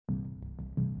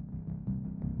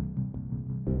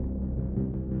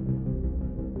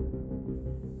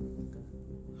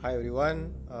Hi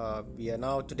everyone, we are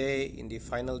now today in the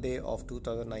final day of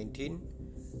 2019.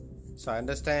 So I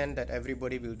understand that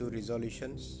everybody will do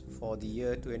resolutions for the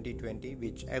year 2020,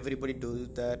 which everybody does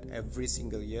that every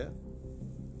single year.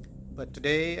 But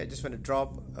today I just want to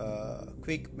drop a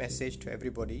quick message to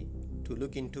everybody to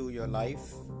look into your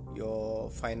life, your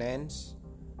finance,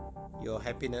 your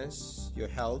happiness, your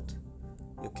health,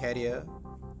 your career,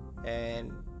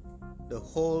 and the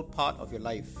whole part of your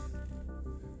life.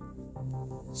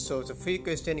 So it's a free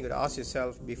question you got to ask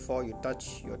yourself before you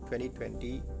touch your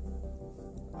 2020.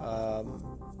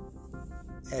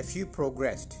 Have you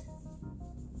progressed?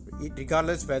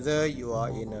 Regardless whether you are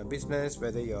in a business,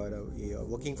 whether you're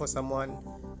working for someone,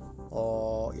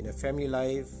 or in a family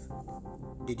life,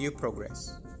 did you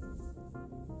progress?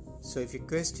 So if your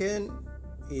question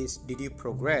is did you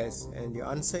progress and your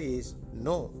answer is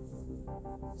no,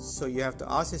 so you have to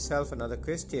ask yourself another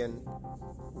question: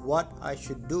 what I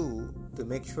should do to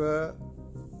make sure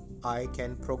I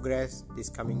can progress this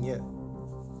coming year?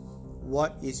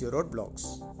 What is your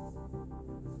roadblocks?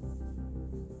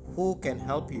 Who can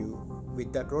help you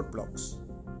with that roadblocks?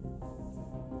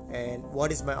 And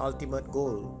what is my ultimate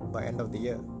goal by end of the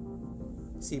year?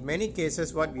 See, many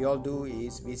cases what we all do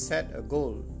is we set a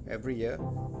goal every year,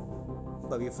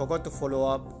 but we forgot to follow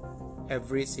up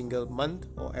every single month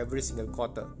or every single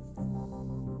quarter.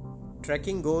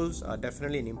 Tracking goals are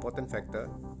definitely an important factor.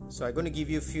 So I'm going to give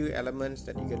you a few elements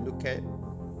that you can look at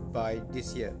by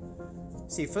this year.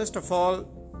 See, first of all,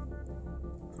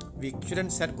 we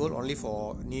shouldn't set goal only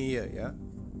for New Year. Yeah,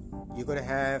 you're going to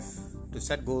have to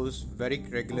set goals very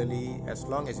regularly. As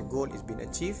long as your goal is being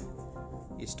achieved,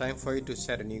 it's time for you to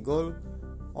set a new goal.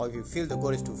 Or if you feel the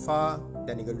goal is too far,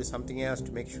 then you're going to do something else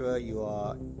to make sure you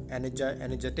are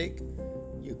energetic.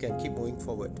 You can keep moving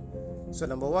forward. So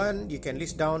number one, you can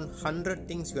list down 100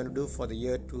 things you're going to do for the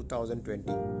year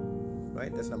 2020.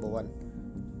 Right? That's number one.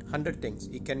 100 things.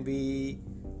 It can be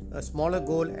a smaller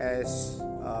goal as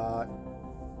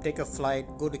take a flight,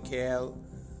 go to KL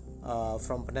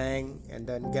from Penang, and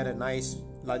then get a nice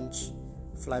lunch,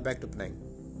 fly back to Penang.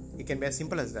 It can be as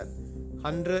simple as that.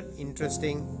 100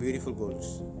 interesting, beautiful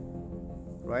goals.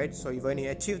 Right? So when you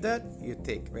achieve that, you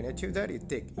take. When you achieve that, you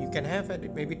take. You can have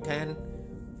maybe 10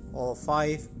 or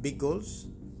 5 big goals,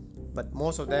 but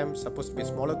most of them supposed to be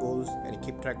smaller goals, and you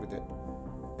keep track with it.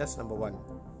 That's number one.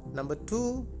 Number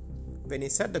two, when you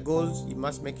set the goals, you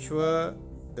must make sure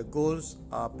the goals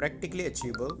are practically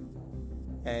achievable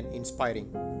and inspiring,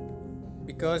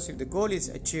 because if the goal is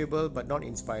achievable but not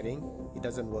inspiring, it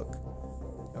doesn't work.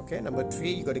 Okay. Number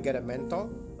three, you got to get a mentor,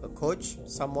 a coach,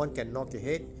 someone can knock your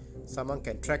head, someone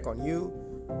can track on you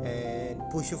and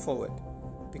push you forward,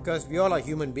 because we all are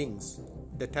human beings.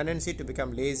 The tendency to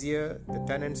become lazier, the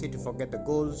tendency to forget the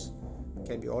goals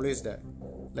can be always there.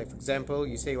 Like for example,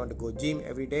 you say you want to go gym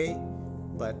every day,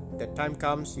 but the time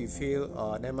comes you feel,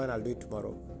 never mind, I'll do it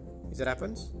tomorrow. Is that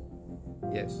happens?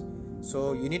 Yes.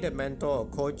 So you need a mentor or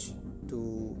coach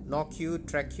to knock you,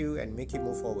 track you, and make you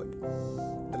move forward.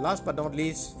 The last but not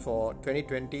least, for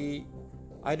 2020,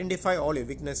 identify all your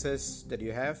weaknesses that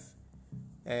you have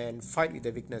and fight with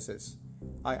the weaknesses.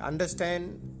 I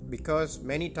understand, because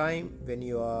many times when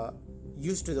you are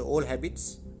used to the old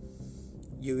habits,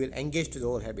 you will engage to the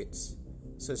old habits.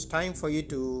 So it's time for you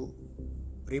to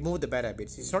remove the bad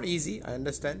habits. It's not easy, I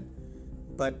understand,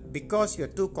 but because you're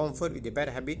too comfort with the bad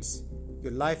habits,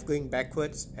 your life going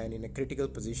backwards and in a critical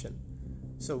position.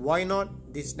 So why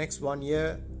not this next 1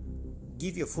 year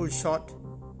give you a full shot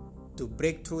to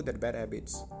break through that bad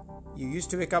habits? You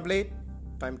used to wake up late,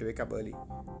 time to wake up early.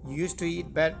 You used to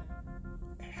eat bad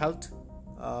health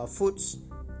foods,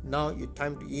 now it's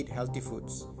time to eat healthy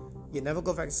foods. You never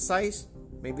go for exercise,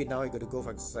 maybe now you got to go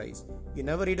for exercise. You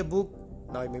never read a book,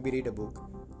 now you maybe read a book.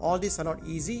 All these are not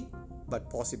easy, but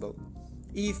possible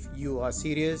if you are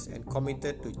serious and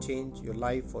committed to change your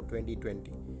life for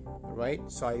 2020. Right?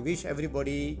 So I wish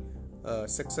everybody a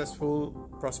successful,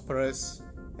 prosperous,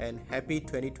 and happy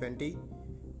 2020.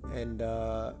 And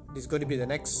this is going to be the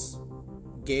next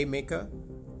Game Maker.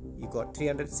 You got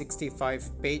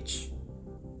 365 page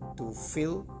to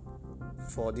fill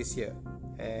for this year,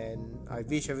 and I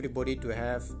wish everybody to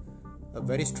have a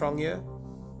very strong year.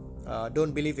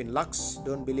 Don't believe in lucks,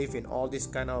 don't believe in all this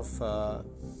kind of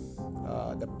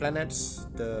the planets,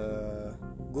 the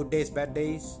good days, bad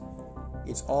days.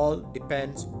 It's all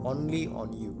depends only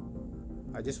on you.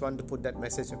 I just want to put that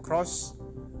message across.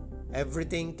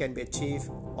 Everything can be achieved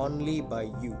only by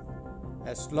you.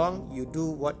 As long you do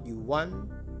what you want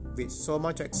with so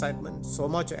much excitement, so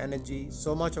much energy,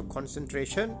 so much of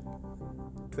concentration,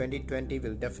 2020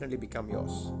 will definitely become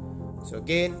yours. So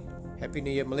again, Happy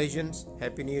New Year, Malaysians.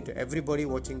 Happy New Year to everybody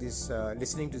watching this,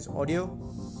 listening to this audio.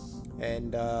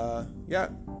 And yeah,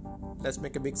 let's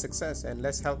make a big success and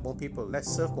let's help more people. Let's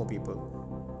serve more people.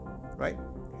 Right?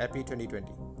 Happy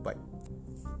 2020. Bye.